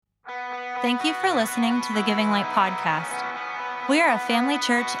Thank you for listening to the Giving Light podcast. We are a family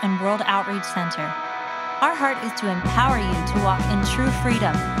church and world outreach center. Our heart is to empower you to walk in true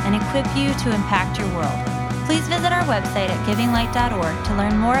freedom and equip you to impact your world. Please visit our website at givinglight.org to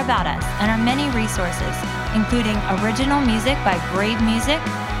learn more about us and our many resources, including original music by Brave Music,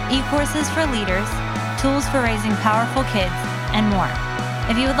 e-courses for leaders, tools for raising powerful kids, and more.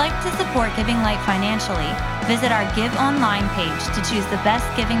 If you would like to support Giving Light financially, visit our Give Online page to choose the best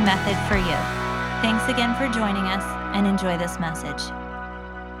giving method for you. Thanks again for joining us, and enjoy this message.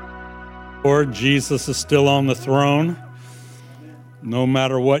 Lord, Jesus is still on the throne. No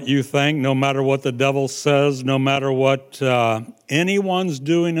matter what you think, no matter what the devil says, no matter what anyone's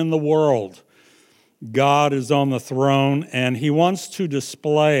doing in the world, God is on the throne, and he wants to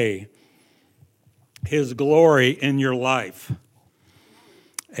display his glory in your life.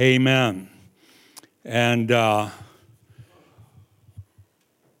 Amen. And I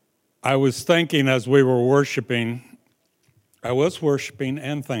was thinking as we were worshiping, I was worshiping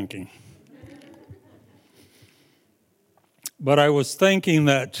and thinking. But I was thinking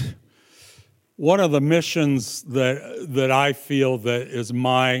that one of the missions that I feel that is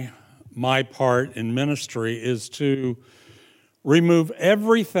my part in ministry is to remove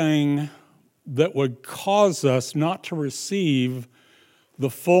everything that would cause us not to receive the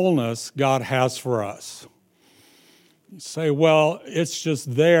fullness God has for us. You say, well, it's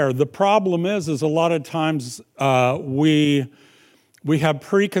just there. The problem is a lot of times we have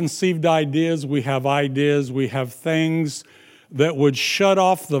preconceived ideas, we have things that would shut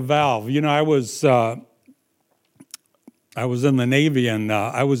off the valve. You know, I was in the Navy, and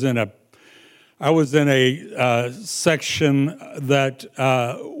I was in a section that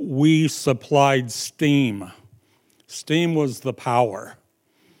we supplied steam. Steam was the power.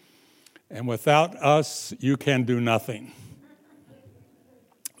 And without us, you can do nothing.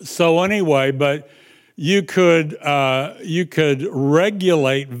 So anyway, but you could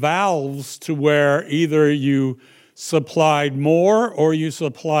regulate valves to where either you supplied more or you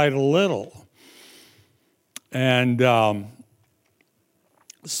supplied a little. And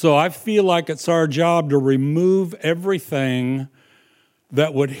so I feel like it's our job to remove everything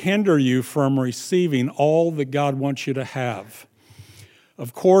that would hinder you from receiving all that God wants you to have.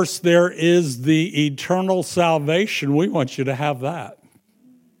 Of course, there is the eternal salvation. We want you to have that.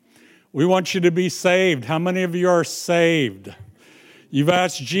 We want you to be saved. How many of you are saved? You've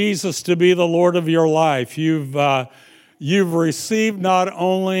asked Jesus to be the Lord of your life. You've received not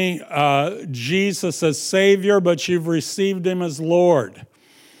only Jesus as Savior, but you've received Him as Lord.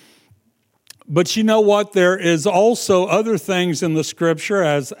 But you know what? There is also other things in the Scripture,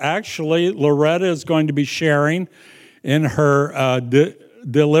 as actually Loretta is going to be sharing in her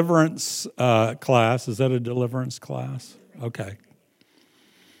deliverance class. Is that a deliverance class? Okay.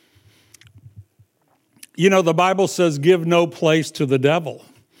 You know, the Bible says, give no place to the devil.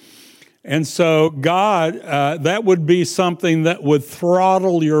 And so God, that would be something that would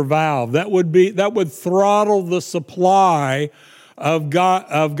throttle your valve. That would throttle the supply of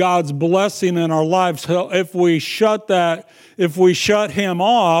God's blessing in our lives. So if we shut him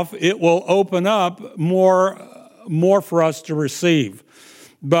off, it will open up more for us to receive.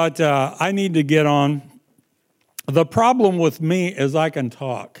 But I need to get on. The problem with me is I can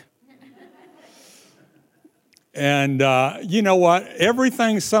talk. And you know what?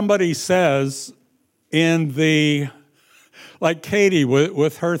 Everything somebody says like Katie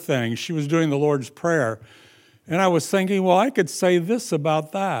with her thing, she was doing the Lord's Prayer. And I was thinking, well, I could say this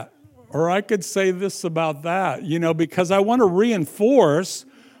about that, or I could say this about that, you know, because I want to reinforce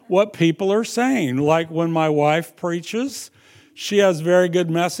what people are saying. Like when my wife preaches, she has very good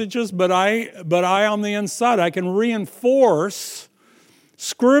messages, but I on the inside, I can reinforce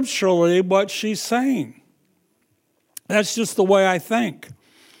scripturally what she's saying. That's just the way I think.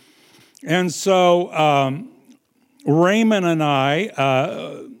 And so Raymond and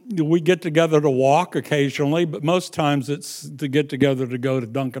I, we get together to walk occasionally, but most times it's to get together to go to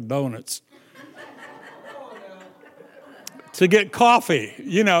Dunkin' Donuts. To get coffee.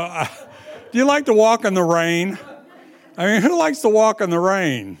 You know, do you like to walk in the rain? I mean, who likes to walk in the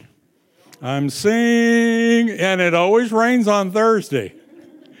rain? I'm seeing, and it always rains on Thursday.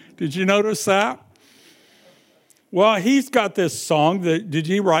 Did you notice that? Well, he's got this song. Did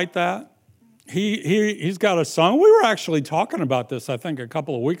he write that? He's got a song. We were actually talking about this, I think, a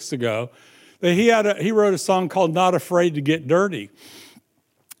couple of weeks ago. That he wrote a song called "Not Afraid to Get Dirty."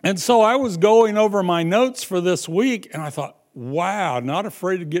 And so I was going over my notes for this week, and I thought, wow, "Not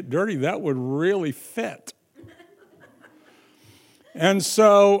Afraid to Get Dirty," that would really fit. And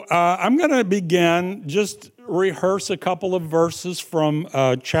so I'm going to begin just rehearse a couple of verses from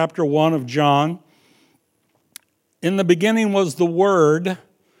chapter 1 of John. In the beginning was the Word,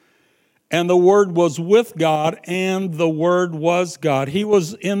 and the Word was with God, and the Word was God. He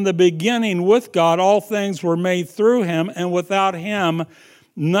was in the beginning with God. All things were made through him, and without him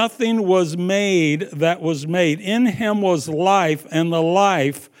nothing was made that was made. In him was life, and the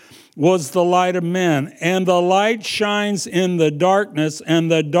life was the light of men. And the light shines in the darkness,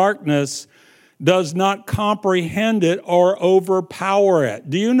 and the darkness does not comprehend it or overpower it.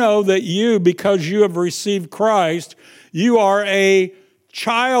 Do you know that you, because you have received Christ, you are a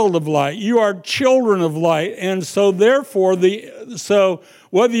child of light. You are children of light. And so therefore, so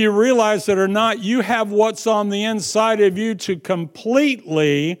whether you realize it or not, you have what's on the inside of you to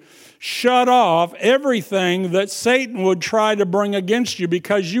completely shut off everything that Satan would try to bring against you,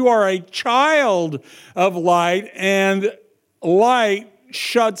 because you are a child of light, and light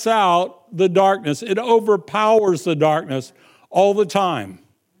shuts out the darkness. It overpowers the darkness all the time.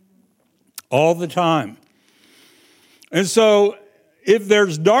 All the time. And so if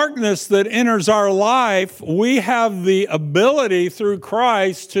there's darkness that enters our life, we have the ability through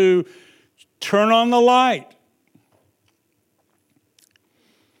Christ to turn on the light.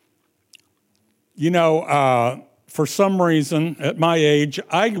 You know, for some reason, at my age,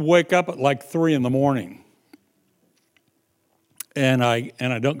 I wake up at like 3 in the morning. And I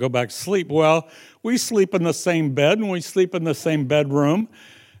don't go back to sleep. Well, we sleep in the same bed, and we sleep in the same bedroom.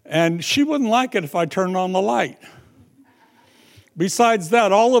 And she wouldn't like it if I turned on the light. Besides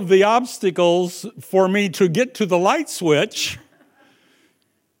that, all of the obstacles for me to get to the light switch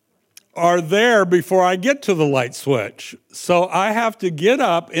are there before I get to the light switch. So I have to get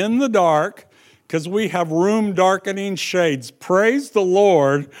up in the dark, because we have room darkening shades. Praise the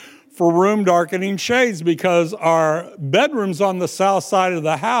Lord for room darkening shades, because our bedroom's on the south side of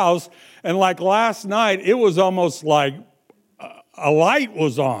the house, and like last night, it was almost like a light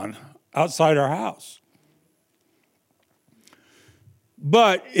was on outside our house.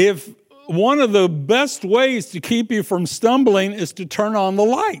 But if one of the best ways to keep you from stumbling is to turn on the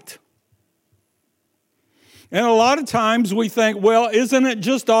light. And a lot of times we think, well, isn't it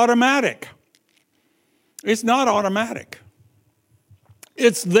just automatic? It's not automatic.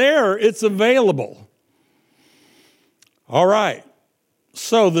 It's there, it's available. All right.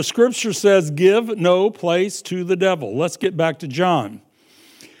 So the scripture says, give no place to the devil. Let's get back to John.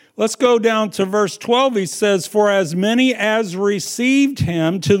 Let's go down to verse 12. He says, for as many as received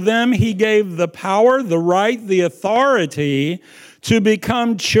him, to them he gave the power, the right, the authority to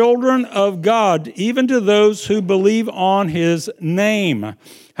become children of God, even to those who believe on his name.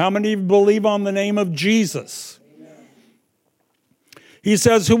 How many believe on the name of Jesus? Amen. He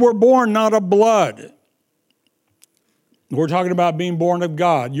says, who were born not of blood. We're talking about being born of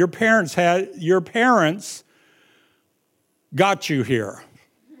God. Your parents got you here.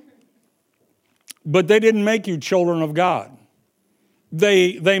 But they didn't make you children of God.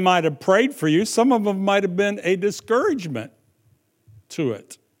 They might have prayed for you. Some of them might have been a discouragement to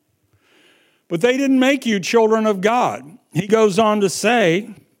it. But they didn't make you children of God. He goes on to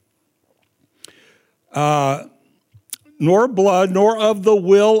say, nor blood, nor of the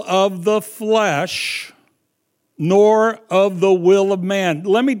will of the flesh, nor of the will of man.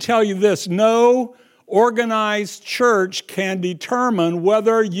 Let me tell you this, no organized church can determine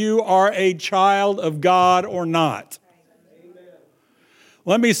whether you are a child of God or not. Amen.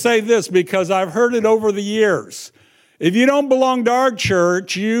 Let me say this, because I've heard it over the years. If you don't belong to our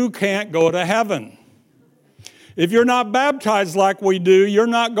church, you can't go to heaven. If you're not baptized like we do, you're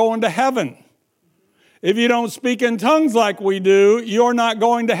not going to heaven. If you don't speak in tongues like we do, you're not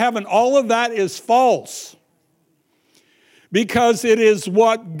going to heaven. All of that is false. Because it is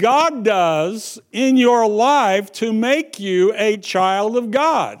what God does in your life to make you a child of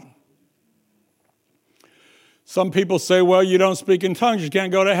God. Some people say, well, you don't speak in tongues, you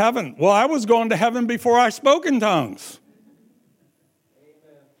can't go to heaven. Well, I was going to heaven before I spoke in tongues.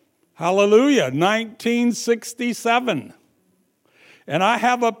 Amen. Hallelujah, 1967. And I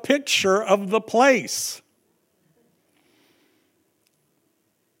have a picture of the place.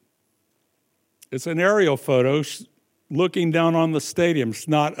 It's an aerial photo looking down on the stadium. It's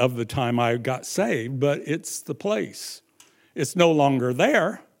not of the time I got saved, but it's the place. It's no longer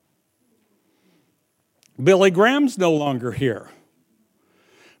there. Billy Graham's no longer here.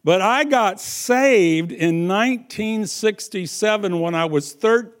 But I got saved in 1967 when I was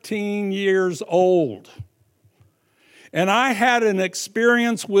 13 years old. And I had an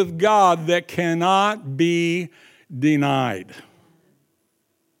experience with God that cannot be denied.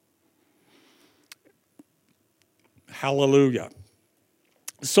 Hallelujah.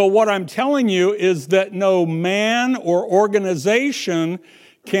 So what I'm telling you is that no man or organization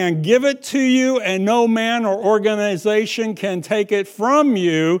can give it to you, and no man or organization can take it from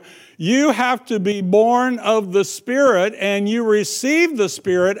you. You have to be born of the Spirit, and you receive the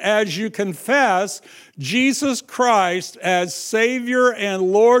Spirit as you confess Jesus Christ as Savior and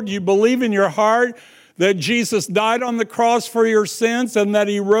Lord. You believe in your heart that Jesus died on the cross for your sins and that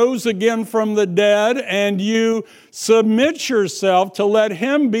he rose again from the dead, and you submit yourself to let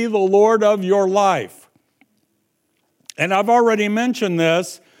him be the Lord of your life. And I've already mentioned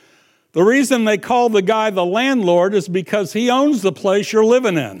this. The reason they call the guy the landlord is because he owns the place you're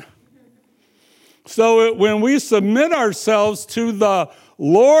living in. So when we submit ourselves to the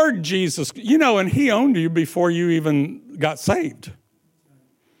Lord Jesus, and he owned you before you even got saved.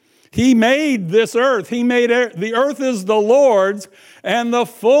 He made this earth. The earth is the Lord's and the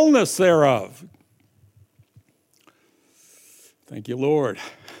fullness thereof. Thank you, Lord.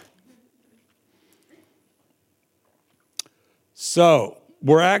 So,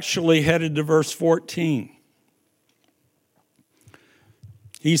 we're actually headed to verse 14.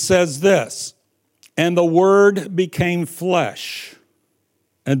 He says this, and the Word became flesh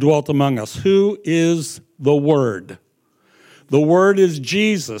and dwelt among us. Who is the Word? The Word is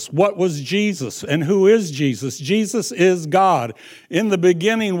Jesus. What was Jesus? And who is Jesus? Jesus is God. In the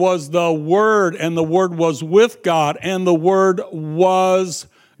beginning was the Word, and the Word was with God, and the Word was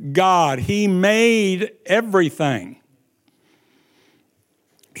God. He made everything.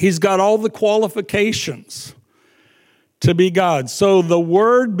 He's got all the qualifications to be God. So the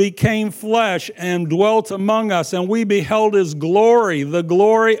Word became flesh and dwelt among us, and we beheld his glory, the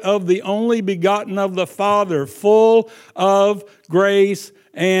glory of the only begotten of the Father, full of grace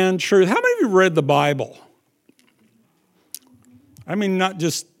and truth. How many of you read the Bible? I mean, not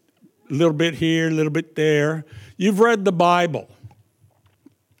just a little bit here, a little bit there. You've read the Bible.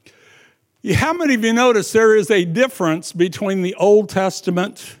 How many of you notice there is a difference between the Old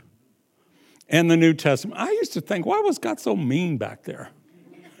Testament and the New Testament? I used to think, why was God so mean back there?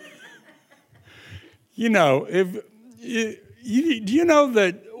 Do you know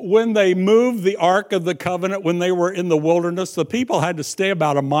that when they moved the Ark of the Covenant, when they were in the wilderness, the people had to stay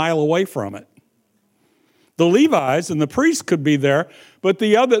about a mile away from it? The Levites and the priests could be there, but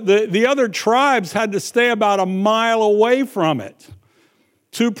the other tribes had to stay about a mile away from it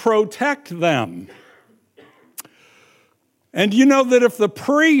to protect them. And you know that if the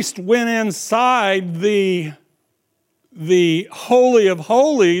priest went inside the Holy of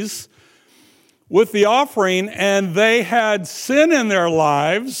Holies with the offering and they had sin in their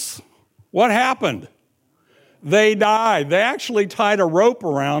lives, what happened? They died. They actually tied a rope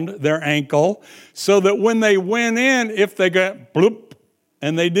around their ankle so that when they went in, if they got bloop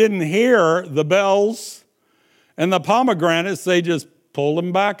and they didn't hear the bells and the pomegranates, they just pulled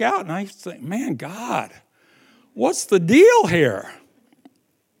them back out. And I think, man, God, what's the deal here?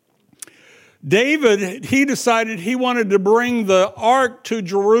 David, he decided he wanted to bring the ark to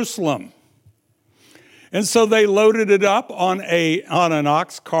Jerusalem. And so they loaded it up on an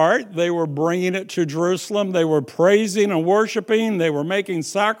ox cart. They were bringing it to Jerusalem. They were praising and worshiping. They were making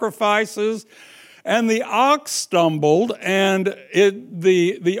sacrifices. And the ox stumbled, and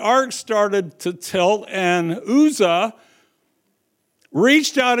the ark started to tilt, and Uzzah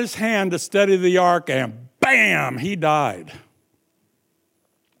reached out his hand to steady the ark, and bam, he died.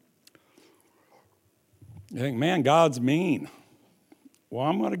 You think, man, God's mean. Well,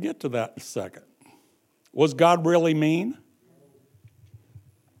 I'm going to get to that in a second. Was God really mean?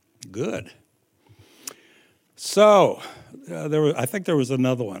 Good. So, I think there was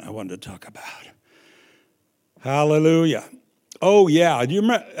another one I wanted to talk about. Hallelujah. Oh, yeah. Do you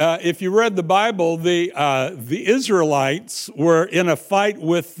remember, if you read the Bible, the Israelites were in a fight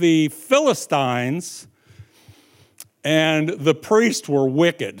with the Philistines, and the priests were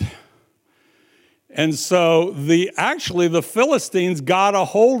wicked. And so the Philistines got a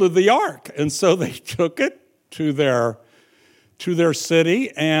hold of the ark, and so they took it to their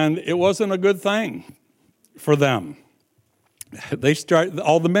city, and it wasn't a good thing for them.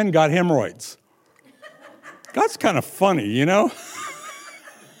 All the men got hemorrhoids. God's kind of funny, you know?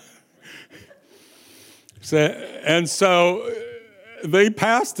 So they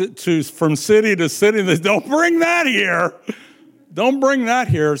passed it from city to city. They said, don't bring that here. Don't bring that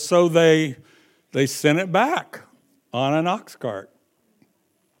here. So they sent it back on an ox cart.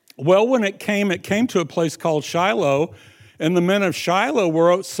 Well, when it came to a place called Shiloh, and the men of Shiloh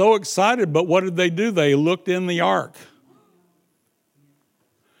were so excited, but what did they do? They looked in the ark.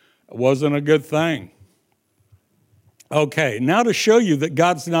 It wasn't a good thing. Okay, now to show you that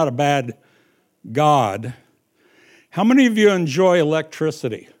God's not a bad God, How many of you enjoy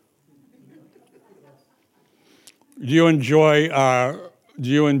electricity? Do you enjoy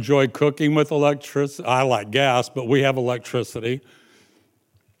cooking with electricity? I like gas, but we have electricity.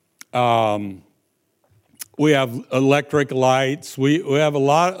 We have electric lights. We have a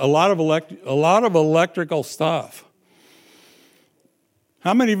lot of electrical stuff.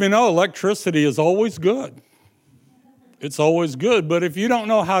 How many of you know electricity is always good? It's always good, but if you don't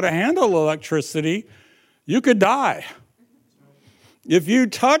know how to handle electricity, you could die. If you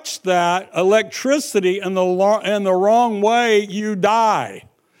touch that electricity in the wrong way, you die.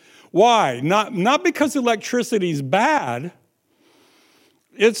 Why? Not because electricity is bad.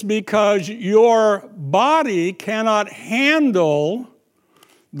 It's because your body cannot handle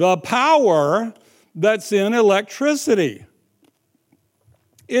the power that's in electricity.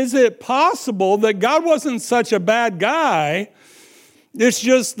 Is it possible that God wasn't such a bad guy? It's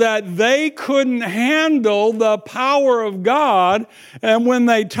just that they couldn't handle the power of God, and when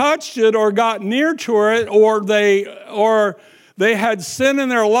they touched it or got near to it, or they had sin in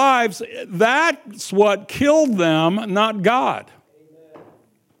their lives, that's what killed them, not God. Amen.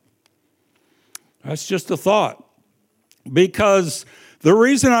 That's just a thought. Because the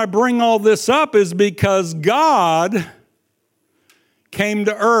reason I bring all this up is because God came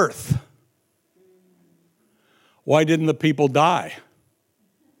to earth. Why didn't the people die?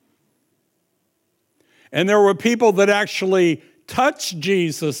 And there were people that actually touched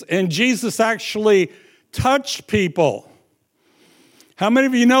Jesus, and Jesus actually touched people. How many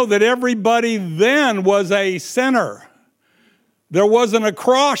of you know that everybody then was a sinner? There wasn't a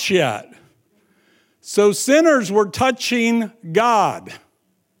cross yet. So sinners were touching God.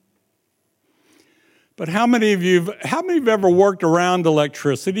 But how many of you have ever worked around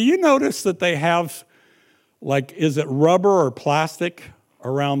electricity? You notice that they have, like, is it rubber or plastic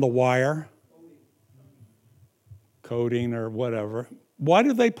around the wire? Coating or whatever. Why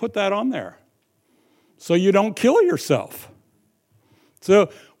do they put that on there? So you don't kill yourself. So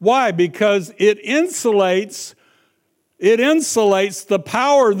why? Because it insulates the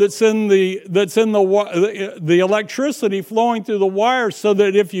power that's in the electricity flowing through the wire, so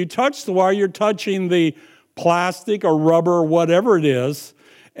that if you touch the wire, you're touching the plastic or rubber or whatever it is,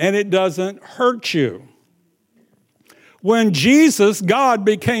 and it doesn't hurt you. When Jesus, God,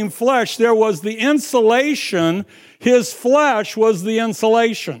 became flesh, there was the insulation. His flesh was the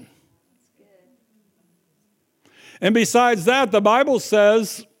insulation. And besides that, the Bible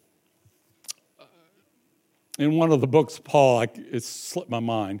says, in one of the books of Paul, it slipped my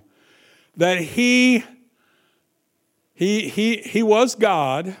mind, that he was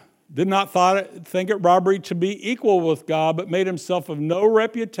God, did not think it robbery to be equal with God, but made himself of no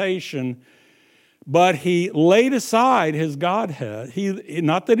reputation. But he laid aside his Godhead.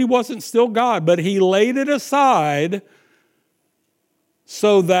 Not that he wasn't still God, but he laid it aside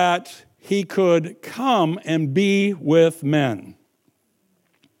so that he could come and be with men.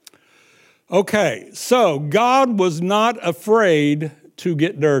 Okay, so God was not afraid to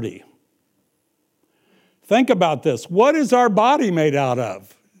get dirty. Think about this. What is our body made out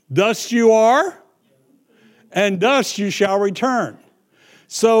of? Dust you are, and dust you shall return.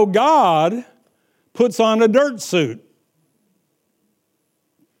 So God puts on a dirt suit.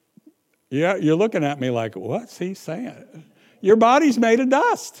 Yeah, you're looking at me like, what's he saying? Your body's made of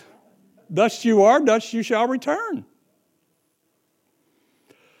dust. Dust you are, dust you shall return.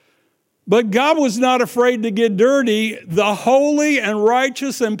 But God was not afraid to get dirty. The holy and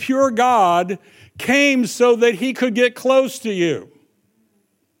righteous and pure God came so that he could get close to you.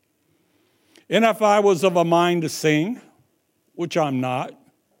 And if I was of a mind to sing, which I'm not,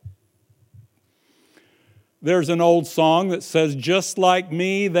 there's an old song that says, just like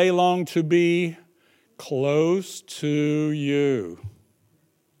me, they long to be close to you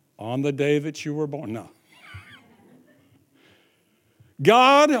on the day that you were born. No.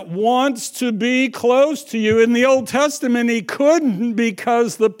 God wants to be close to you. In the Old Testament, he couldn't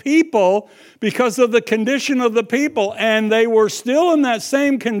because of the condition of the people. And they were still in that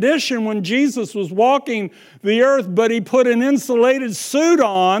same condition when Jesus was walking the earth, but he put an insulated suit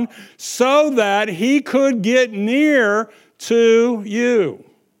on so that he could get near to you.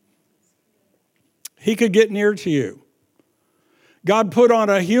 He could get near to you. God put on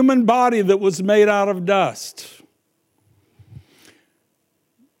a human body that was made out of dust.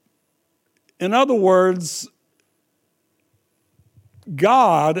 In other words,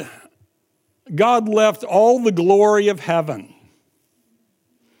 God left all the glory of heaven.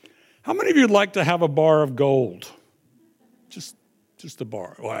 How many of you would like to have a bar of gold? Just a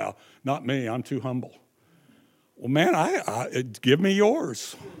bar. Well, not me. I'm too humble. Well, man, give me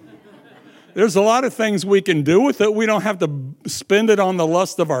yours. There's a lot of things we can do with it. We don't have to spend it on the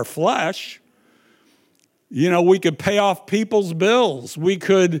lust of our flesh. You know, we could pay off people's bills. We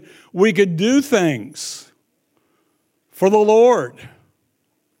could do things for the Lord.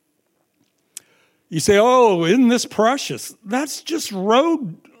 You say, oh, isn't this precious? That's just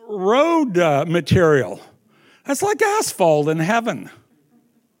road material. That's like asphalt in heaven.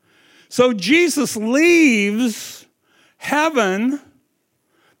 So Jesus leaves heaven.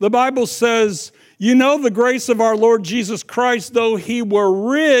 The Bible says, you know the grace of our Lord Jesus Christ, though he were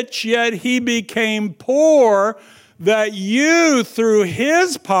rich, yet he became poor, that you through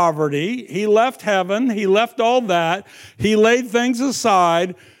his poverty, he left heaven, he left all that, he laid things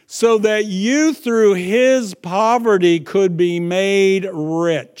aside, so that you through his poverty could be made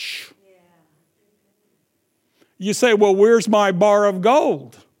rich. Yeah. You say, well, where's my bar of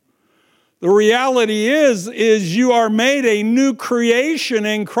gold? The reality is you are made a new creation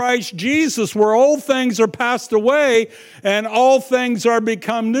in Christ Jesus, where old things are passed away and all things are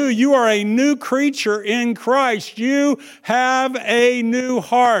become new. You are a new creature in Christ. You have a new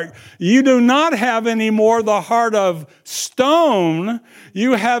heart. You do not have anymore the heart of stone.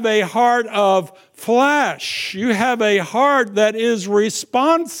 You have a heart of flesh. You have a heart that is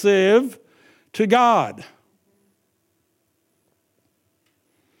responsive to God.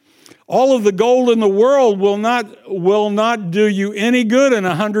 All of the gold in the world will not do you any good in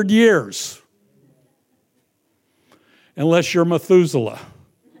 100 years. Unless you're Methuselah.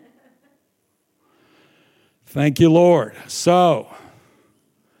 Thank you, Lord. So,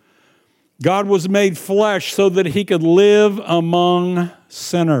 God was made flesh so that he could live among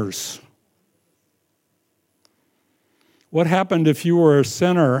sinners. What happened if you were a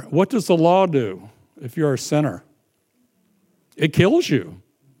sinner? What does the law do if you're a sinner? It kills you.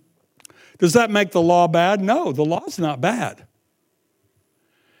 Does that make the law bad? No, the law's not bad.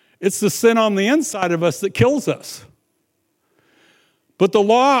 It's the sin on the inside of us that kills us. But the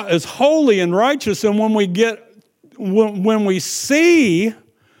law is holy and righteous, and when we see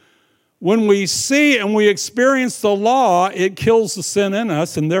and we experience the law, it kills the sin in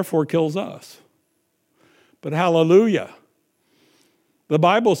us and therefore kills us. But hallelujah. The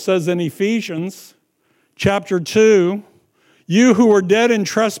Bible says in Ephesians chapter 2, you who were dead in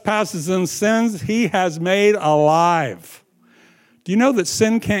trespasses and sins, he has made alive. Do you know that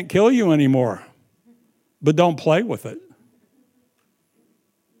sin can't kill you anymore? But don't play with it.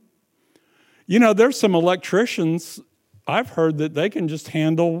 You know, there's some electricians, I've heard that they can just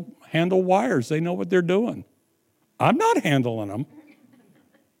handle wires. They know what they're doing. I'm not handling them.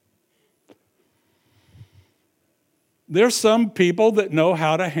 There's some people that know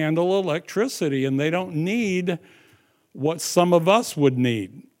how to handle electricity, and they don't need what some of us would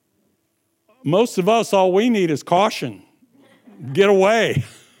need. Most of us, all we need is caution. Get away.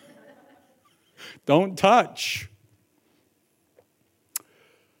 Don't touch.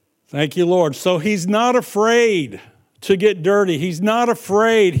 Thank you, Lord. So he's not afraid to get dirty. He's not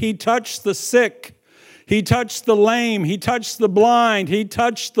afraid. He touched the sick. He touched the lame. He touched the blind. He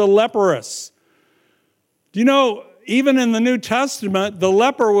touched the leprous. Do you know, even in the New Testament, the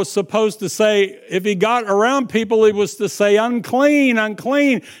leper was supposed to say, if he got around people, he was to say, unclean,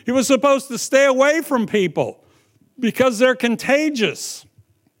 unclean. He was supposed to stay away from people because they're contagious.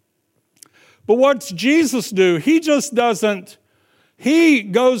 But what's Jesus do? He just doesn't. He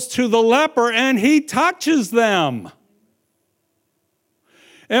goes to the leper and he touches them.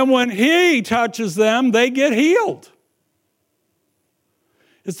 And when he touches them, they get healed.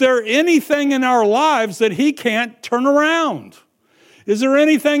 Is there anything in our lives that he can't turn around? Is there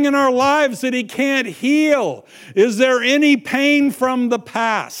anything in our lives that he can't heal? Is there any pain from the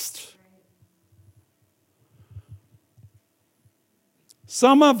past?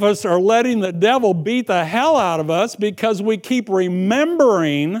 Some of us are letting the devil beat the hell out of us because we keep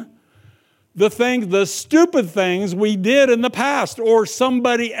remembering the stupid things we did in the past or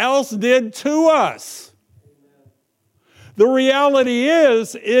somebody else did to us. The reality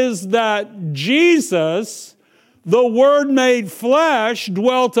is that Jesus, the Word made flesh,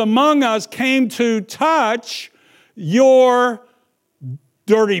 dwelt among us, came to touch your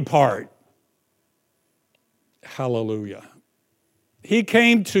dirty part. Hallelujah. He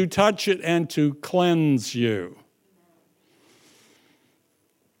came to touch it and to cleanse you.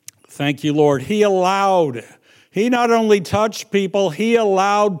 Thank you, Lord. He not only touched people, he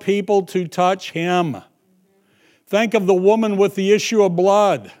allowed people to touch him. Think of the woman with the issue of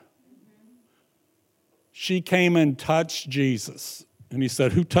blood. She came and touched Jesus. And he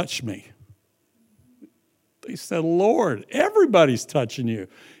said, who touched me? They said, Lord, everybody's touching you.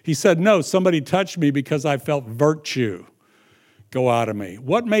 He said, no, somebody touched me because I felt virtue. go out of me.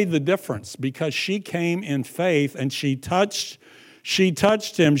 What made the difference? Because she came in faith and she touched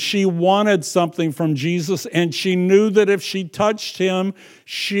him. She wanted something from Jesus, and she knew that if she touched him,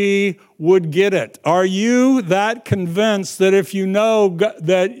 she would get it. Are you that convinced that if you know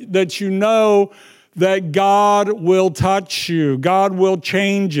that you know that God will touch you, God will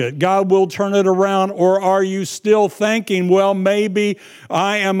change it, God will turn it around? Or are you still thinking, well, maybe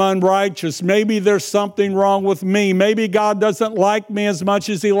I am unrighteous, maybe there's something wrong with me, maybe God doesn't like me as much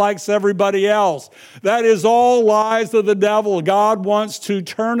as he likes everybody else? That is all lies of the devil. God wants to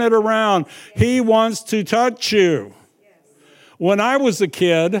turn it around. He wants to touch you. When I was a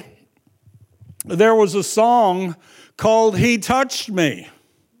kid, there was a song called "He Touched Me."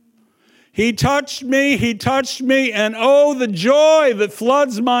 He touched me, and oh, the joy that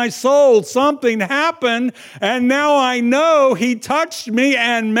floods my soul. Something happened, and now I know he touched me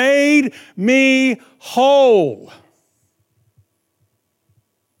and made me whole.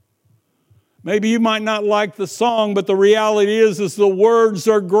 Maybe you might not like the song, but the reality is the words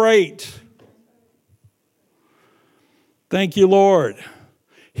are great. Thank you, Lord.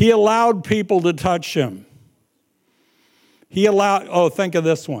 He allowed people to touch him. Think of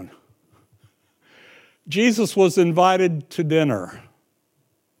this one. Jesus was invited to dinner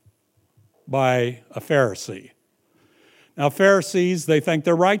by a Pharisee. Now, Pharisees, they think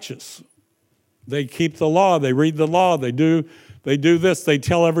they're righteous. They keep the law. They read the law. They do this. They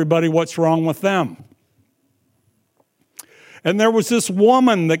tell everybody what's wrong with them. And there was this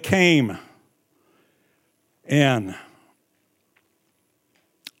woman that came in.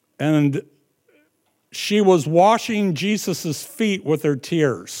 And she was washing Jesus' feet with her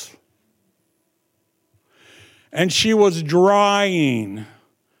tears. And she was drying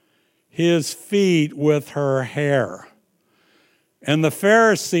his feet with her hair. And the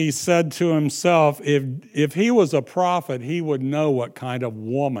Pharisee said to himself, if he was a prophet, he would know what kind of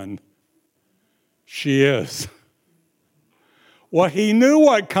woman she is. Well, he knew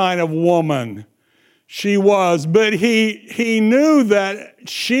what kind of woman she was, but he knew that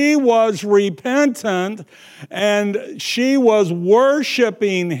she was repentant and she was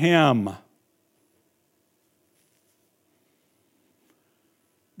worshiping him.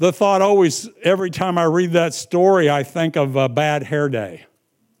 The thought always, every time I read that story, I think of a bad hair day.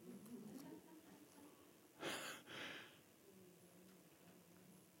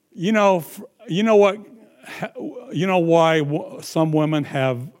 You know why some women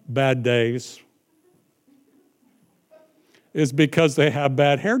have bad days? Is because they have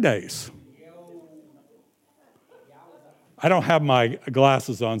bad hair days. I don't have my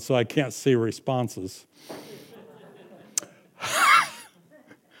glasses on, so I can't see responses.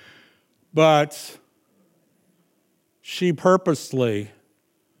 But she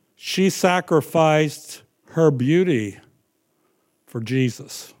sacrificed her beauty for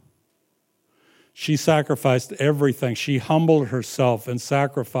Jesus. She sacrificed everything. She humbled herself and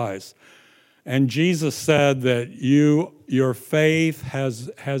sacrificed. And Jesus said that your faith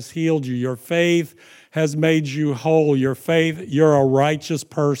has healed you. Your faith has made you whole. You're a righteous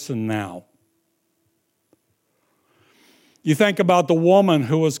person now. You think about the woman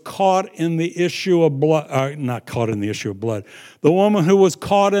who was caught in the issue of blood, not caught in the issue of blood, the woman who was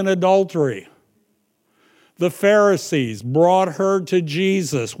caught in adultery. The Pharisees brought her to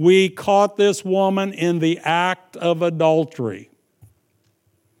Jesus. We caught this woman in the act of adultery.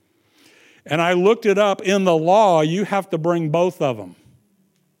 And I looked it up. In the law, you have to bring both of them.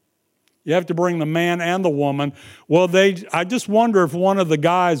 You have to bring the man and the woman. Well, I just wonder if one of the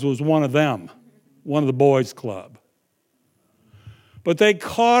guys was one of them, one of the boys' club. But they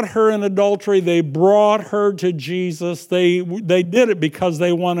caught her in adultery. They brought her to Jesus. They did it because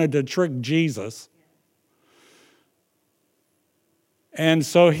they wanted to trick Jesus. And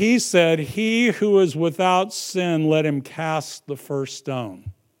so he said, "He who is without sin, let him cast the first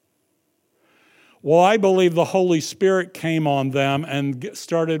stone." Well, I believe the Holy Spirit came on them and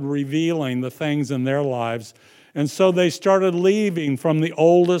started revealing the things in their lives. And so they started leaving from the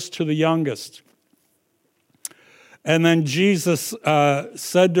oldest to the youngest. And then Jesus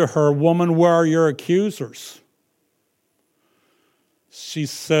said to her, "Woman, where are your accusers?" She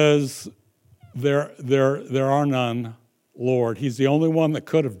says, there are none, Lord. He's the only one that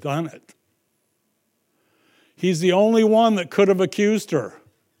could have done it. He's the only one that could have accused her,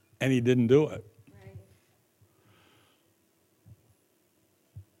 and he didn't do it. Right.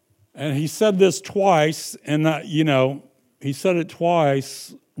 And he said this twice, and he said it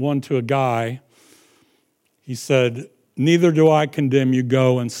twice, one to a guy. He said, "Neither do I condemn you,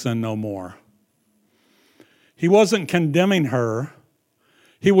 go and sin no more." He wasn't condemning her.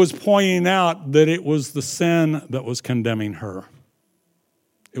 He was pointing out that it was the sin that was condemning her.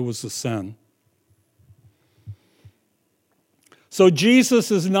 It was a sin. So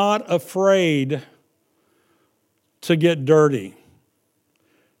Jesus is not afraid to get dirty.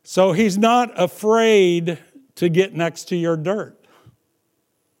 So he's not afraid to get next to your dirt.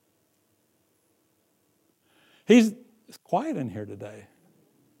 It's quiet in here today.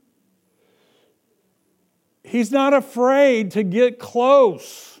 He's not afraid to get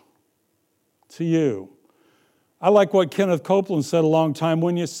close to you. I like what Kenneth Copeland said a long time.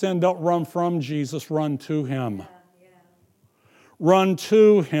 When you sin, don't run from Jesus, run to him. Yeah. Run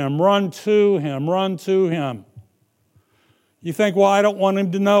to him, run to him, run to him. You think, well, I don't want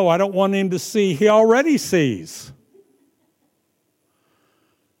him to know. I don't want him to see. He already sees.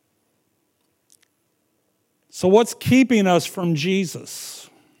 So what's keeping us from Jesus?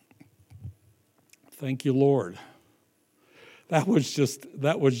 Thank you, Lord. That was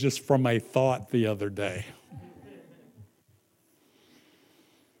just from a thought the other day.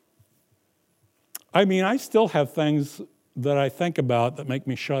 I mean, I still have things that I think about that make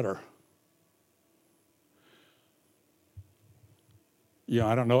me shudder. Yeah,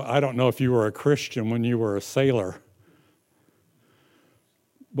 I don't know if you were a Christian when you were a sailor,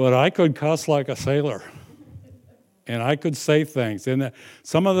 but I could cuss like a sailor, and I could say things, and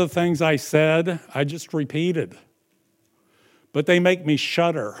some of the things I said, I just repeated, but they make me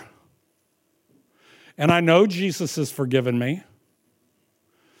shudder. And I know Jesus has forgiven me,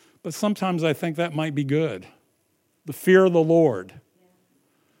 but sometimes I think that might be good. The fear of the Lord.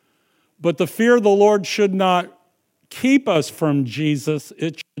 But the fear of the Lord should not keep us from Jesus.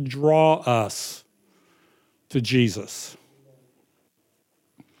 It should draw us to Jesus.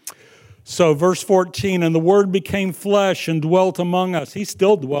 So verse 14, and the Word became flesh and dwelt among us. He's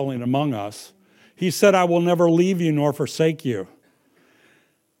still dwelling among us. He said, I will never leave you nor forsake you.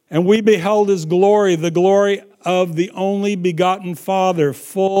 And we beheld his glory, the glory of the only begotten Father,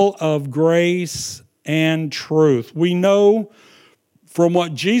 full of grace and truth. We know from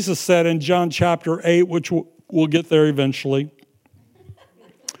what Jesus said in John chapter 8, which we'll get there eventually,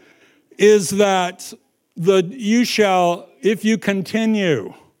 is that you shall, if you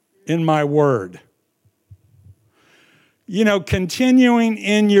continue in my word. You know, continuing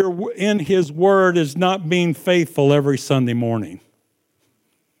in his word is not being faithful every Sunday morning.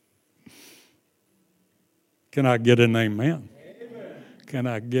 Can I get an amen? Amen. Can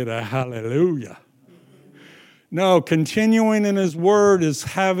I get a hallelujah? No, continuing in his word is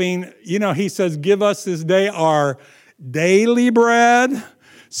having, he says, give us this day our daily bread.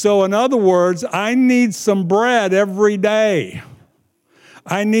 So in other words, I need some bread every day.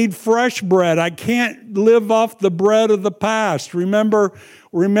 I need fresh bread. I can't live off the bread of the past. Remember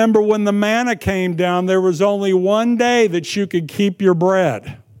when the manna came down, there was only one day that you could keep your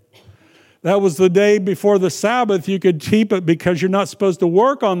bread. That was the day before the Sabbath. You could keep it because you're not supposed to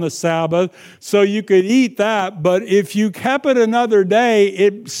work on the Sabbath, so you could eat that. But if you kept it another day,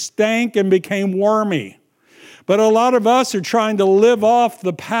 it stank and became wormy. But a lot of us are trying to live off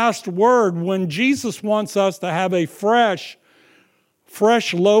the past word when Jesus wants us to have a fresh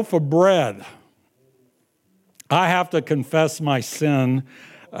loaf of bread. I have to confess my sin.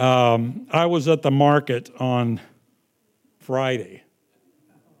 I was at the market on Friday.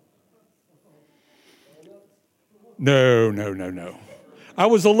 No. I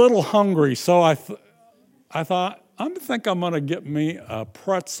was a little hungry, so I thought, I think I'm going to get me a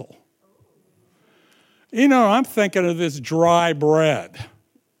pretzel. I'm thinking of this dry bread.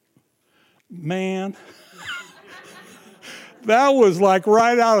 Man, that was like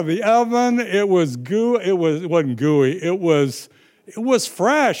right out of the oven. It was gooey. It wasn't gooey. It was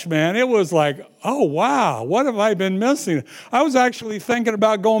fresh, man. It was like, oh, wow, what have I been missing? I was actually thinking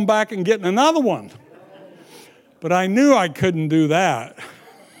about going back and getting another one. But I knew I couldn't do that.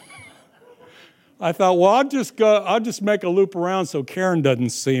 I thought, well, I'll just make a loop around so Karen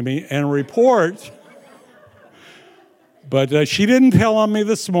doesn't see me and report. But she didn't tell on me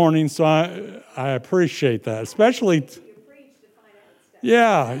this morning, so I appreciate that. Especially,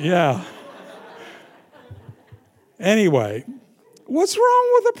 yeah. Anyway, what's wrong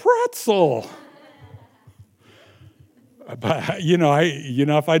with a pretzel? But,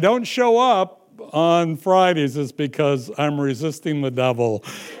 if I don't show up on Fridays, it's because I'm resisting the devil.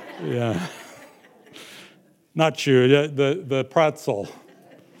 Yeah. Not you, the pretzel.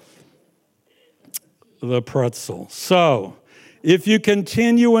 The pretzel. So, if you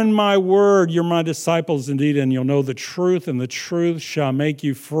continue in my word, you're my disciples indeed, and you'll know the truth, and the truth shall make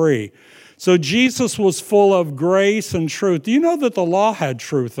you free. So Jesus was full of grace and truth. Do you know that the law had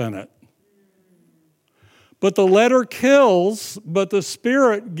truth in it? But the letter kills, but the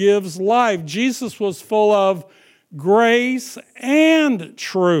Spirit gives life. Jesus was full of grace and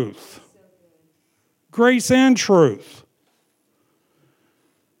truth. Grace and truth.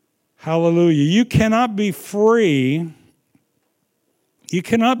 Hallelujah. You cannot be free. You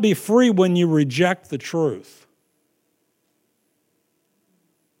cannot be free when you reject the truth.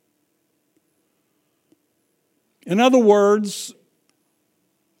 In other words,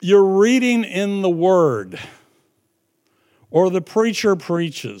 you're reading in the Word, or the preacher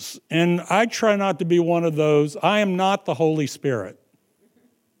preaches, and I try not to be one of those. I am not the Holy Spirit.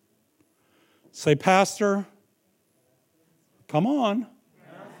 Say, Pastor, come on.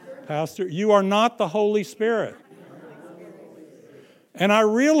 Pastor, you are not the Holy Spirit. And I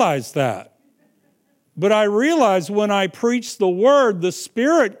realize that. But I realize when I preach the Word, the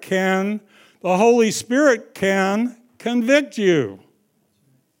Holy Spirit can convict you.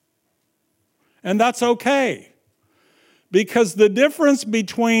 And that's okay. Because the difference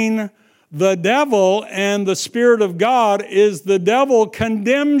between the devil and the Spirit of God is the devil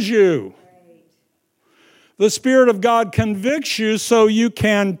condemns you. The Spirit of God convicts you so you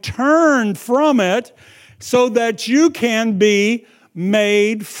can turn from it so that you can be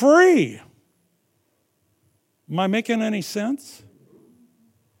made free. Am I making any sense?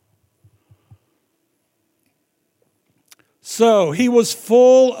 So, he was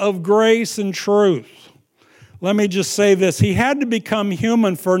full of grace and truth. Let me just say this. He had to become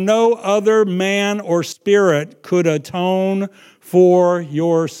human, for no other man or spirit could atone for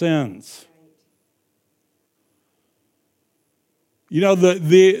your sins. You know,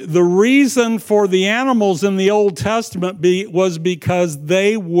 the reason for the animals in the Old Testament was because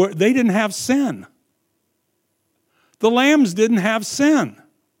they didn't have sin. The lambs didn't have sin.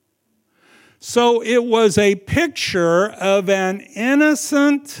 So it was a picture of an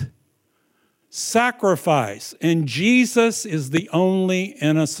innocent sacrifice. And Jesus is the only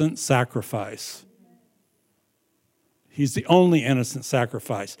innocent sacrifice. He's the only innocent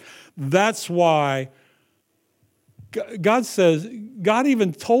sacrifice. That's why God says, God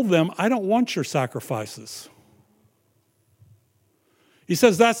even told them, I don't want your sacrifices. He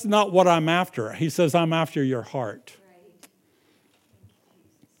says, that's not what I'm after. He says, I'm after your heart.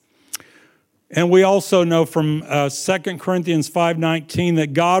 And we also know from 2 Corinthians 5:19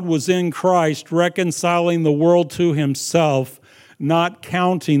 that God was in Christ reconciling the world to himself, not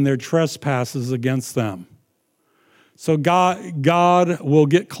counting their trespasses against them. So God will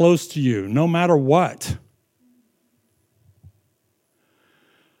get close to you no matter what.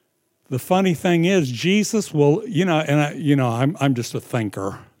 The funny thing is, Jesus will, I'm just a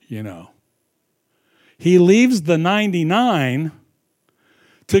thinker, He leaves the 99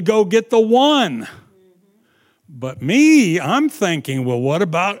 to go get the one. But me, I'm thinking, well, what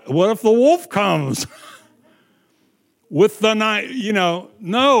if the wolf comes? With the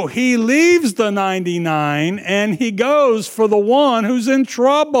no, he leaves the 99 and he goes for the one who's in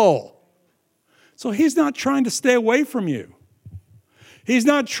trouble. So he's not trying to stay away from you. He's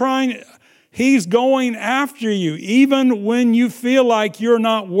going after you. Even when you feel like you're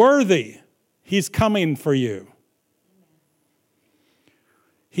not worthy, he's coming for you.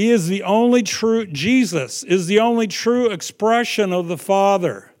 Jesus is the only true expression of the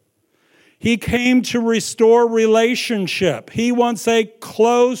Father. He came to restore relationship. He wants a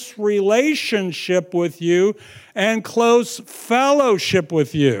close relationship with you and close fellowship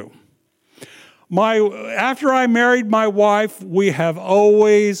with you. After I married my wife, we have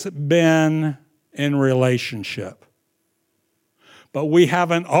always been in relationship. But we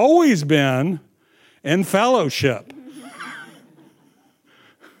haven't always been in fellowship.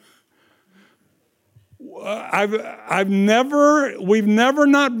 We've never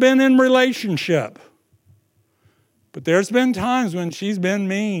not been in relationship. But there's been times when she's been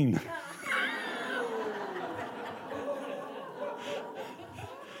mean.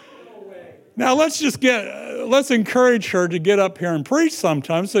 Now let's encourage her to get up here and preach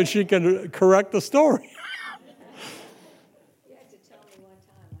sometime so she can correct the story. You have to tell me one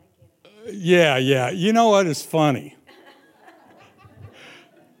time. I can't. Yeah. You know what is funny?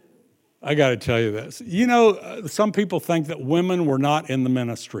 I got to tell you this. Some people think that women were not in the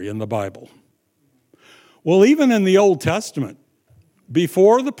ministry in the Bible. Well, even in the Old Testament,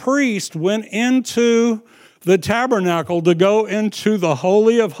 before the priest went into the tabernacle to go into the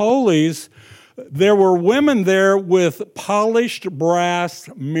Holy of Holies, there were women there with polished brass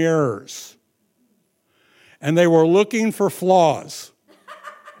mirrors. And they were looking for flaws.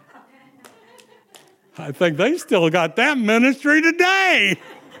 I think they still got that ministry today.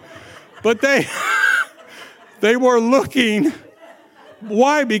 But they were looking.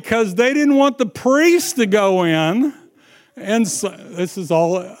 Why? Because they didn't want the priest to go in. And so, this is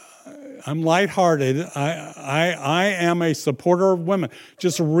all, I'm lighthearted. I am a supporter of women.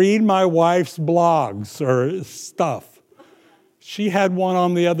 Just read my wife's blogs or stuff. She had one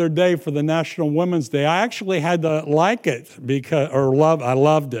on the other day for the National Women's Day. I actually had to like it I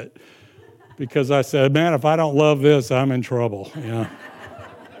loved it because I said, man, if I don't love this, I'm in trouble. Yeah.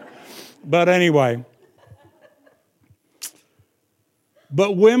 But anyway,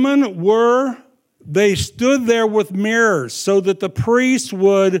 but women they stood there with mirrors so that the priest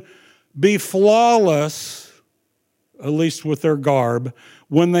would be flawless, at least with their garb,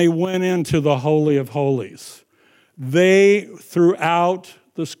 when they went into the Holy of Holies. Throughout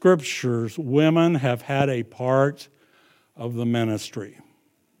the scriptures, women have had a part of the ministry.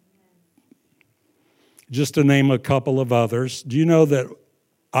 Just to name a couple of others, do you know that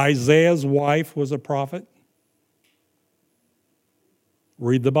Isaiah's wife was a prophet?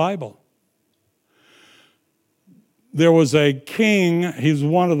 Read the Bible. There was a king, he's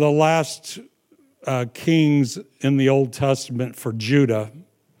one of the last kings in the Old Testament for Judah.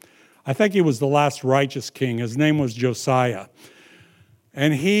 I think he was the last righteous king. His name was Josiah.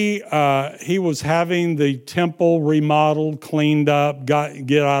 And he was having the temple remodeled, cleaned up,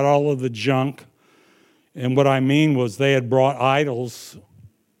 get out all of the junk. And what I mean was they had brought idols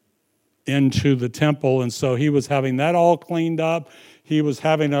into the temple, and so he was having that all cleaned up. He was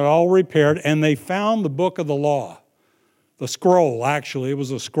having it all repaired, and they found the book of the law. The scroll, actually, it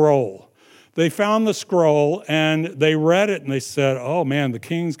was a scroll. They found the scroll, and they read it, and they said, oh, man, the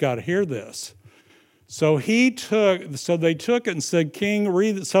king's got to hear this. So they took it and said, King,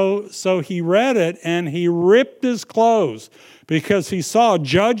 read it. So he read it, and he ripped his clothes because he saw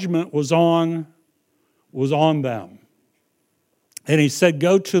judgment was on them. And he said,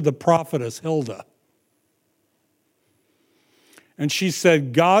 go to the prophetess Hilda. And she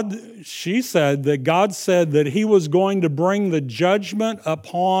said that God said that he was going to bring the judgment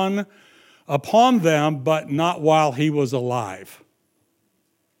upon them, but not while he was alive.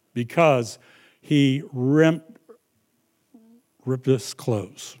 Because he rent his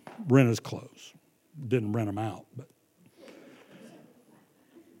clothes. Didn't rent them out. But.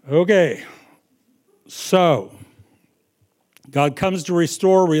 Okay. So, God comes to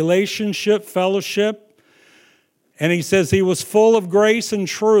restore relationship, fellowship. And he says he was full of grace and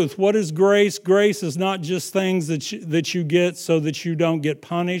truth. What is grace? Grace is not just things that you get so that you don't get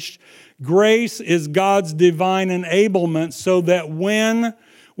punished. Grace is God's divine enablement so that when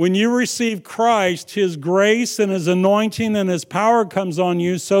you receive Christ, his grace and his anointing and his power comes on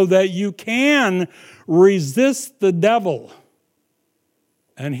you so that you can resist the devil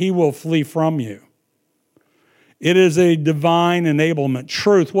and he will flee from you. It is a divine enablement.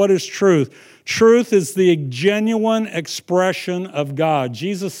 Truth. What is truth? Truth is the genuine expression of God.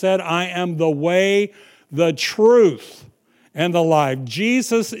 Jesus said, I am the way, the truth, and the life.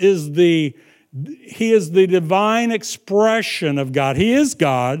 Jesus is the divine expression of God. He is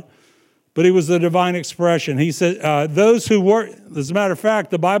God, but he was the divine expression. He said, as a matter of fact,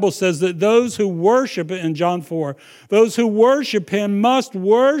 the Bible says that those who worship, in John 4, those who worship him must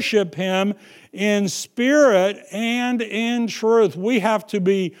worship him in spirit and in truth. We have to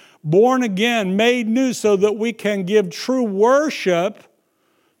be born again, made new, so that we can give true worship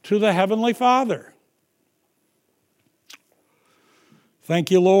to the Heavenly Father.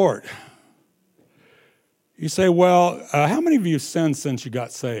 Thank you, Lord. You say, well, how many of you sinned since you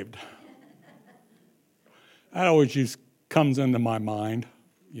got saved? That always just comes into my mind,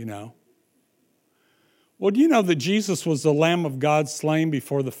 you know. Well, do you know that Jesus was the Lamb of God slain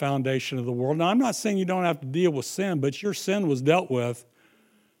before the foundation of the world? Now, I'm not saying you don't have to deal with sin, but your sin was dealt with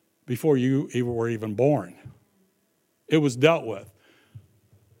before you were even born. It was dealt with.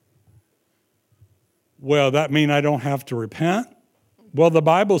 Well, that mean I don't have to repent? Well, the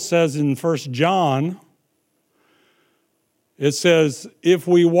Bible says in 1 John, it says, if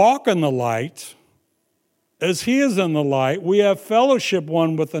we walk in the light, as he is in the light, we have fellowship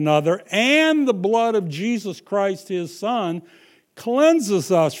one with another, and the blood of Jesus Christ, his Son,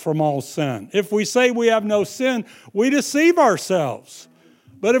 cleanses us from all sin. If we say we have no sin, we deceive ourselves.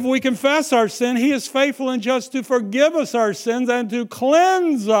 But if we confess our sin, he is faithful and just to forgive us our sins and to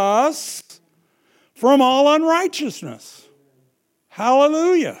cleanse us from all unrighteousness.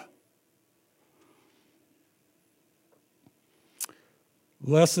 Hallelujah.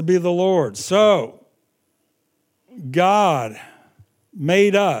 Blessed be the Lord. So, God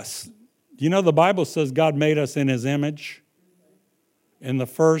made us. You know, the Bible says God made us in his image. In the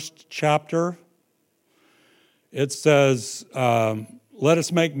first chapter, it says, let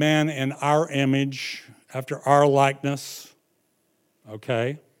us make man in our image, after our likeness.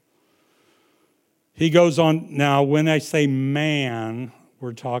 Okay? He goes on, now when I say man,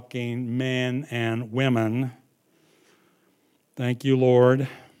 We're talking men and women. Thank you, Lord.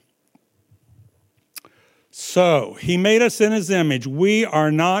 So, he made us in his image. We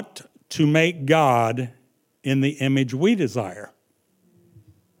are not to make God in the image we desire.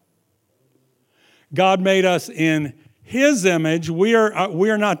 God made us in his image. We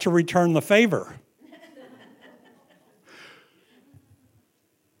are not to return the favor.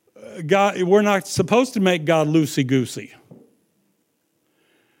 God, we're not supposed to make God loosey-goosey.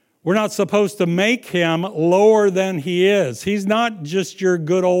 We're not supposed to make him lower than he is. He's not just your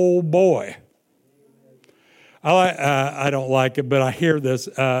good old boy. I don't like it, but I hear this.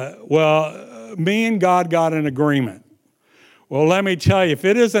 Me and God got an agreement. Well, let me tell you, if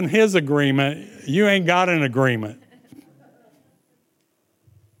it isn't his agreement, you ain't got an agreement.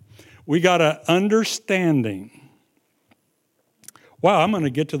 We got an understanding. Wow, I'm going to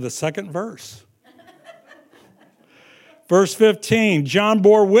get to the second verse. Verse 15, John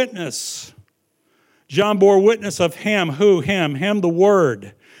bore witness. John bore witness of him. Who? Him. Him, the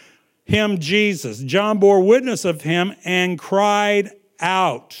Word. Him, Jesus. John bore witness of him and cried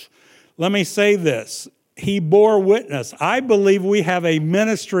out. Let me say this. He bore witness. I believe we have a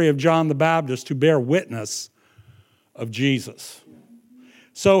ministry of John the Baptist to bear witness of Jesus.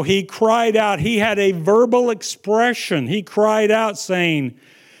 So he cried out. He had a verbal expression. He cried out saying,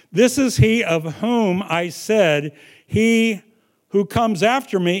 "This is he of whom I said, he who comes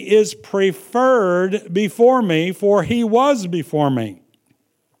after me is preferred before me, for he was before me."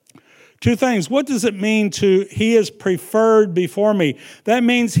 Two things. What does it mean to he is preferred before me? That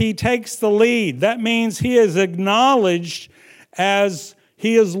means he takes the lead. That means he is acknowledged as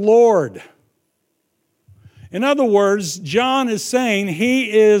he is Lord. In other words, John is saying he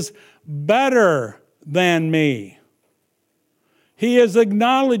is better than me. He is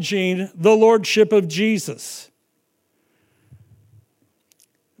acknowledging the lordship of Jesus.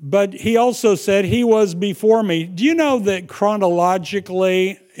 But he also said he was before me. Do you know that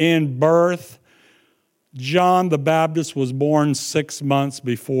chronologically in birth, John the Baptist was born 6 months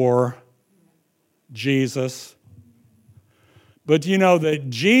before Jesus? But do you know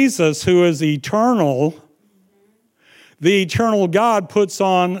that Jesus, who is eternal, the eternal God puts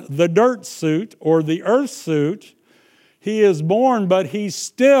on the dirt suit or the earth suit. He is born, but he's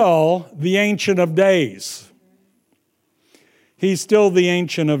still the Ancient of Days. He's still the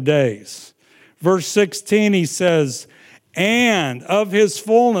Ancient of Days. Verse 16, he says, "And of his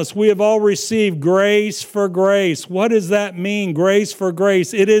fullness we have all received grace for grace." What does that mean, grace for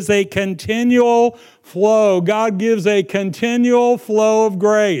grace? It is a continual flow. God gives a continual flow of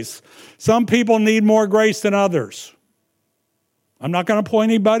grace. Some people need more grace than others. I'm not going to point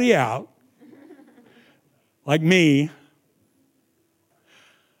anybody out, like me.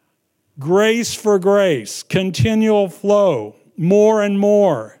 Grace for grace, continual flow. More and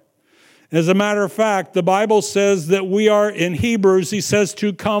more. As a matter of fact, the Bible says that we are, in Hebrews, he says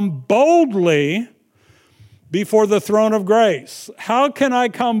to come boldly before the throne of grace. How can I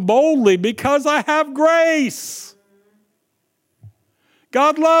come boldly? Because I have grace.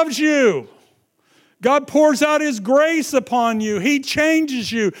 God loves you. God pours out his grace upon you. He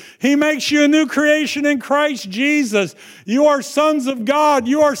changes you. He makes you a new creation in Christ Jesus. You are sons of God.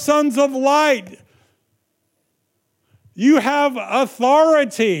 You are sons of light. You have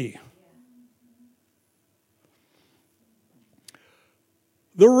authority.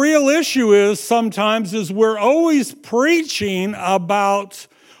 The real issue is we're always preaching about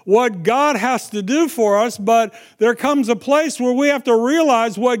what God has to do for us, but there comes a place where we have to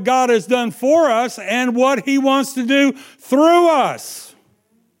realize what God has done for us and what he wants to do through us.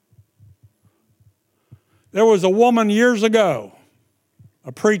 There was a woman years ago,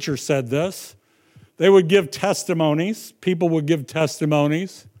 a preacher said this. They would give testimonies. People would give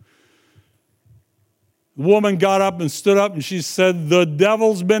testimonies. The woman got up and stood up and she said, "The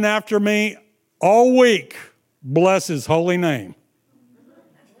devil's been after me all week. Bless his holy name."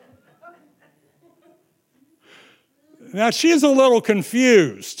 Now, she's a little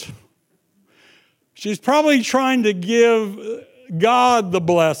confused. She's probably trying to give God the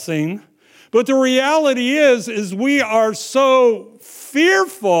blessing. But the reality is we are so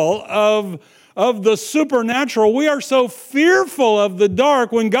fearful of the supernatural. We are so fearful of the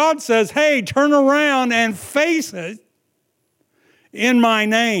dark when God says, "Hey, turn around and face it in my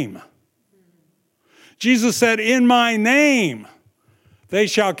name." Jesus said, "In my name, they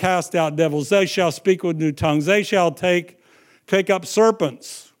shall cast out devils. They shall speak with new tongues. They shall take up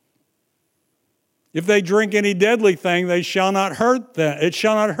serpents. If they drink any deadly thing, they shall not hurt them. It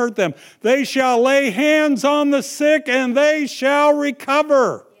shall not hurt them. They shall lay hands on the sick and they shall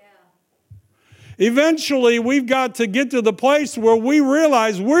recover." Eventually, we've got to get to the place where we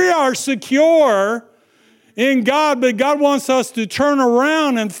realize we are secure in God, but God wants us to turn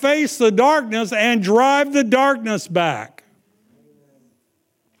around and face the darkness and drive the darkness back.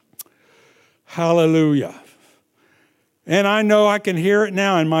 Hallelujah. And I know I can hear it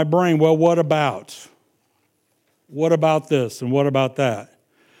now in my brain. Well, what about? What about this and what about that?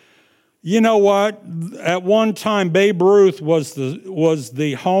 You know what? At one time, Babe Ruth was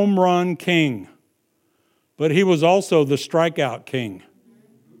the home run king, but he was also the strikeout king.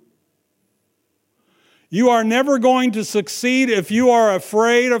 You are never going to succeed if you are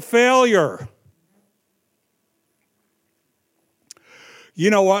afraid of failure. You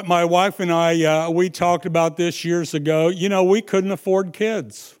know what? My wife and I, we talked about this years ago. You know, we couldn't afford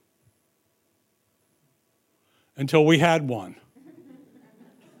kids until we had one.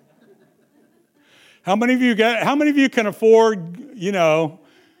 How many of you can afford, you know,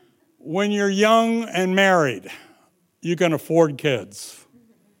 when you're young and married, you can afford kids?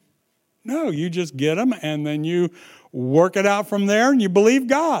 No, you just get them and then you work it out from there and you believe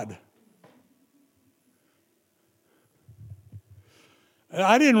God.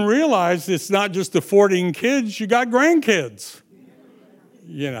 I didn't realize it's not just affording kids, you got grandkids.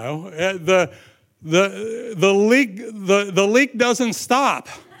 You know, the leak doesn't stop.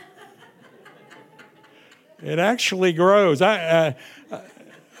 It actually grows. I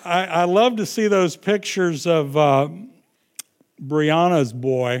love to see those pictures of Brianna's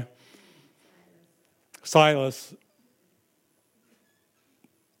boy, Silas.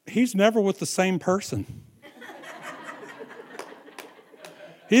 He's never with the same person.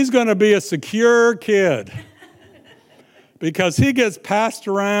 He's going to be a secure kid because he gets passed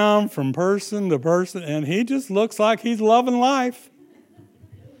around from person to person, and he just looks like he's loving life.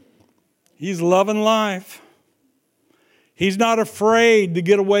 He's loving life. He's not afraid to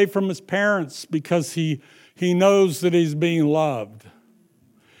get away from his parents because he knows that he's being loved.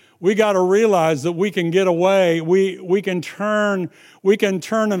 We got to realize that we can get away. We can turn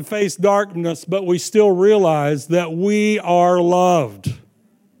and face darkness, but we still realize that we are loved.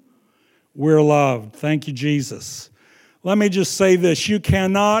 We're loved. Thank you, Jesus. Let me just say this. You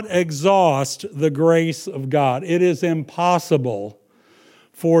cannot exhaust the grace of God. It is impossible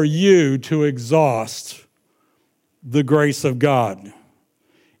for you to exhaust the grace of God.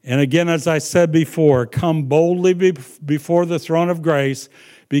 And again, as I said before, come boldly before the throne of grace,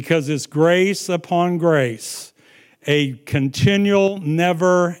 because it's grace upon grace, a continual,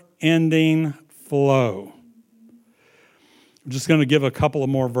 never-ending flow. I'm just going to give a couple of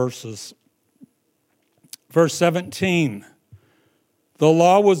more verses. Verse 17, the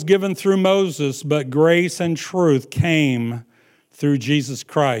law was given through Moses, but grace and truth came through Jesus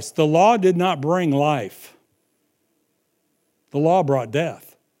Christ. The law did not bring life. The law brought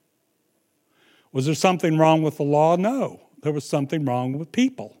death. Was there something wrong with the law? No. There was something wrong with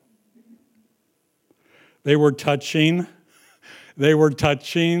people. They were touching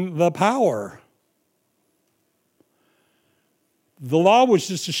the power. The law was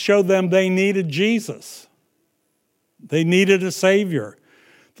just to show them they needed Jesus. They needed a Savior.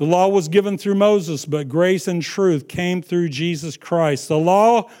 The law was given through Moses, but grace and truth came through Jesus Christ. The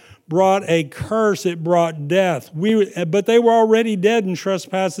law brought a curse. It brought death. But they were already dead in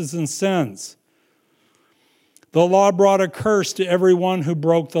trespasses and sins. The law brought a curse to everyone who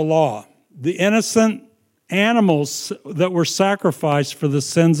broke the law. The innocent animals that were sacrificed for the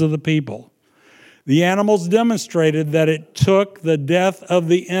sins of the people. The animals demonstrated that it took the death of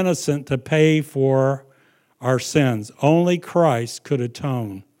the innocent to pay for our sins. Only Christ could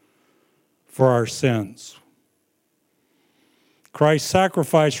atone for our sins. Christ's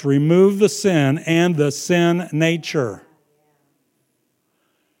sacrifice removed the sin and the sin nature.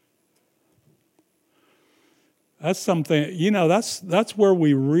 That's something, you know, that's where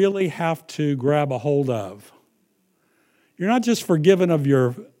we really have to grab a hold of. You're not just forgiven of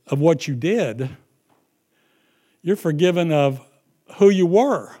what you did. You're forgiven of who you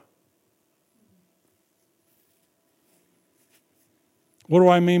were. What do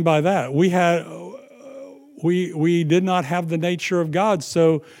I mean by that? We did not have the nature of God,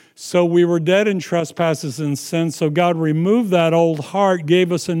 so we were dead in trespasses and sins. So God removed that old heart,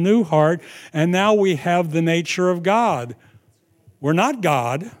 gave us a new heart, and now we have the nature of God. We're not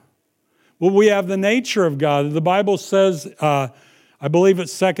God, but we have the nature of God. The Bible says, I believe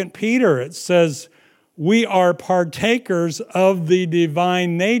it's 2 Peter, it says, we are partakers of the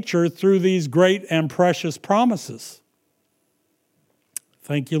divine nature through these great and precious promises.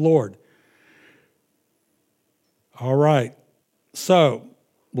 Thank you, Lord. All right. So,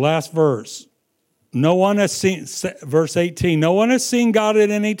 last verse. No one has seen, verse 18, no one has seen God at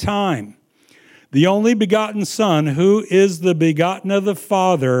any time. The only begotten Son, who is the begotten of the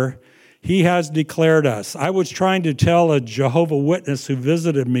Father, he has declared us. I was trying to tell a Jehovah's Witness who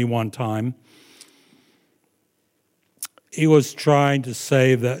visited me one time. He was trying to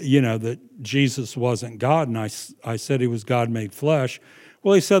say that, that Jesus wasn't God, and I said he was God made flesh.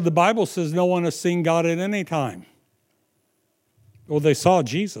 Well, he said the Bible says no one has seen God at any time. Well, they saw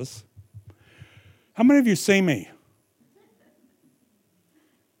Jesus. How many of you see me?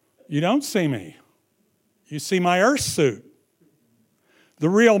 You don't see me. You see my earth suit. The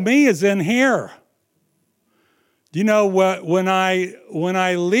real me is in here. Do you know what? When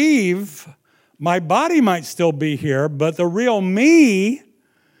I leave, my body might still be here, but the real me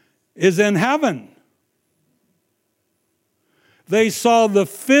is in heaven. They saw the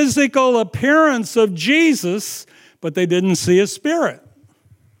physical appearance of Jesus, but they didn't see his spirit.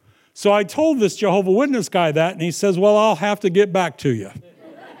 So I told this Jehovah's Witness guy that, and he says, well, I'll have to get back to you.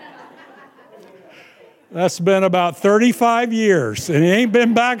 That's been about 35 years, and he ain't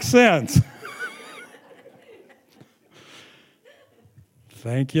been back since.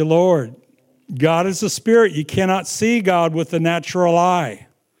 Thank you, Lord. God is a spirit. You cannot see God with the natural eye.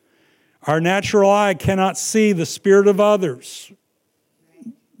 Our natural eye cannot see the spirit of others.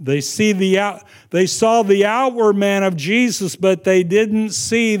 They saw the outward man of Jesus, but they didn't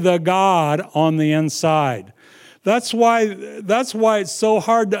see the God on the inside. That's why it's so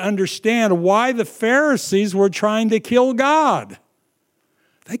hard to understand why the Pharisees were trying to kill God.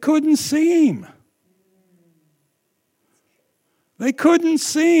 They couldn't see him. They couldn't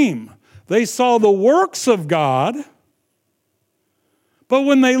see him. They saw the works of God, but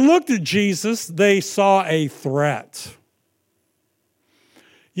when they looked at Jesus, they saw a threat.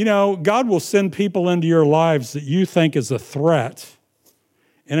 God will send people into your lives that you think is a threat,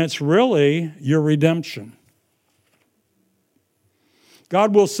 and it's really your redemption.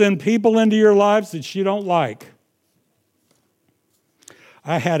 God will send people into your lives that you don't like.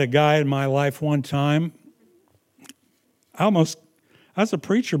 I had a guy in my life one time, I was a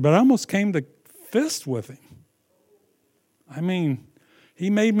preacher, but I almost came to fist with him. I mean, he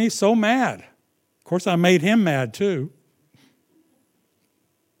made me so mad. Of course, I made him mad too.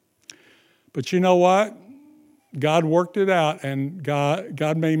 But you know what? God worked it out, and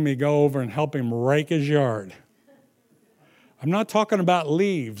God made me go over and help him rake his yard. I'm not talking about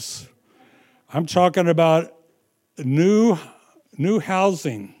leaves. I'm talking about new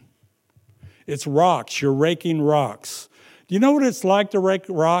housing. It's rocks. You're raking rocks. Do you know what it's like to rake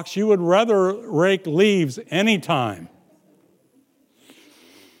rocks? You would rather rake leaves anytime.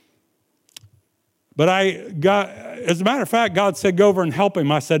 But as a matter of fact, God said, go over and help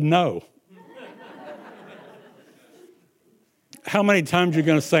him. I said, no. How many times are you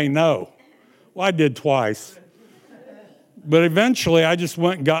going to say no? Well, I did twice. But eventually, I just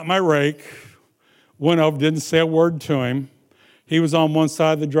went and got my rake, went over, didn't say a word to him. He was on one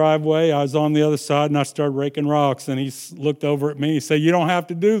side of the driveway, I was on the other side, and I started raking rocks. And he looked over at me, he said, you don't have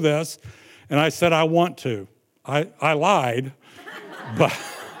to do this. And I said, I want to. I lied,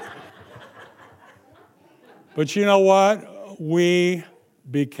 but you know what? We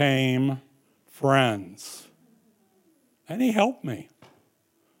became friends. And he helped me.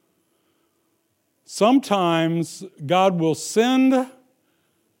 Sometimes God will send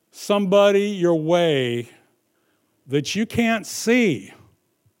somebody your way that you can't see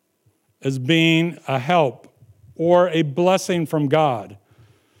as being a help or a blessing from God.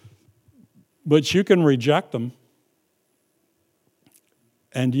 But you can reject them.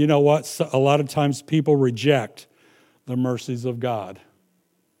 And you know what? A lot of times people reject the mercies of God.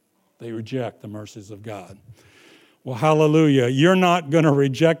 They reject the mercies of God. Well, hallelujah. You're not going to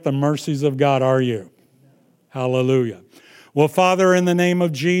reject the mercies of God, are you? Hallelujah. Well, Father, in the name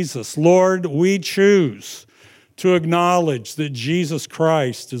of Jesus, Lord, we choose to acknowledge that Jesus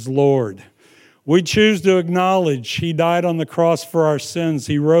Christ is Lord. We choose to acknowledge he died on the cross for our sins.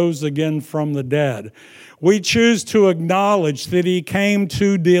 He rose again from the dead. We choose to acknowledge that he came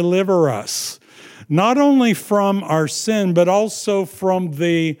to deliver us, not only from our sin, but also from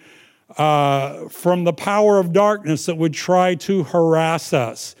the power of darkness that would try to harass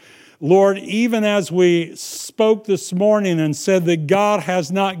us. Lord, even as we spoke this morning and said that God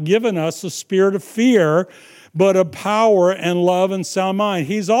has not given us a spirit of fear, but of power and love and sound mind.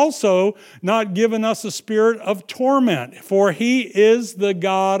 He's also not given us a spirit of torment, for he is the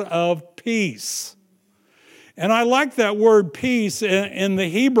God of peace. And I like that word peace. In the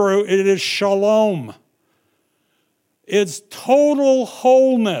Hebrew, it is shalom. It's total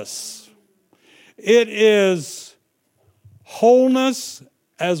wholeness. It is wholeness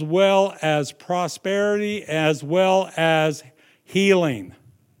as well as prosperity, as well as healing.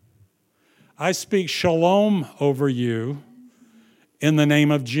 I speak shalom over you in the name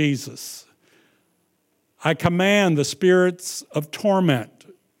of Jesus. I command the spirits of torment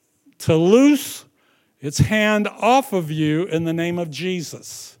to loose its hand off of you in the name of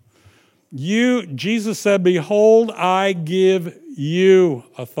Jesus. Jesus said, behold, I give you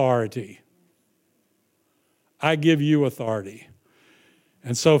authority. I give you authority.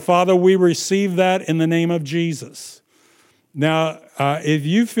 And so, Father, we receive that in the name of Jesus. Now, if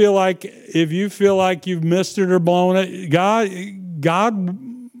you feel like you've missed it or blown it, God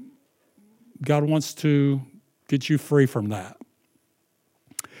wants to get you free from that.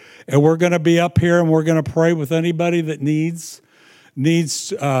 And we're going to be up here and we're going to pray with anybody that needs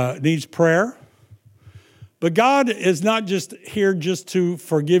prayer. But God is not just here just to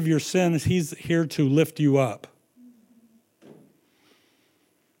forgive your sins. He's here to lift you up.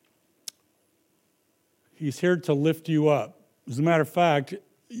 He's here to lift you up. As a matter of fact,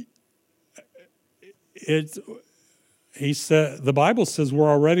 he said, the Bible says we're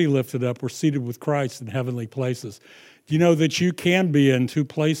already lifted up. We're seated with Christ in heavenly places. Do you know that you can be in two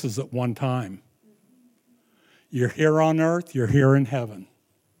places at one time? You're here on earth, you're here in heaven.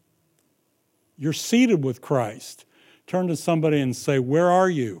 You're seated with Christ. Turn to somebody and say, where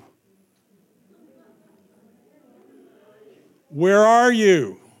are you? Where are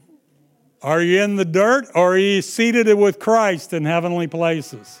you? Are you in the dirt or are you seated with Christ in heavenly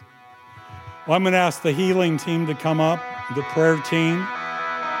places? Well, I'm going to ask the healing team to come up, the prayer team.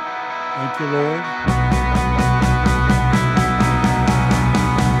 Thank you, Lord.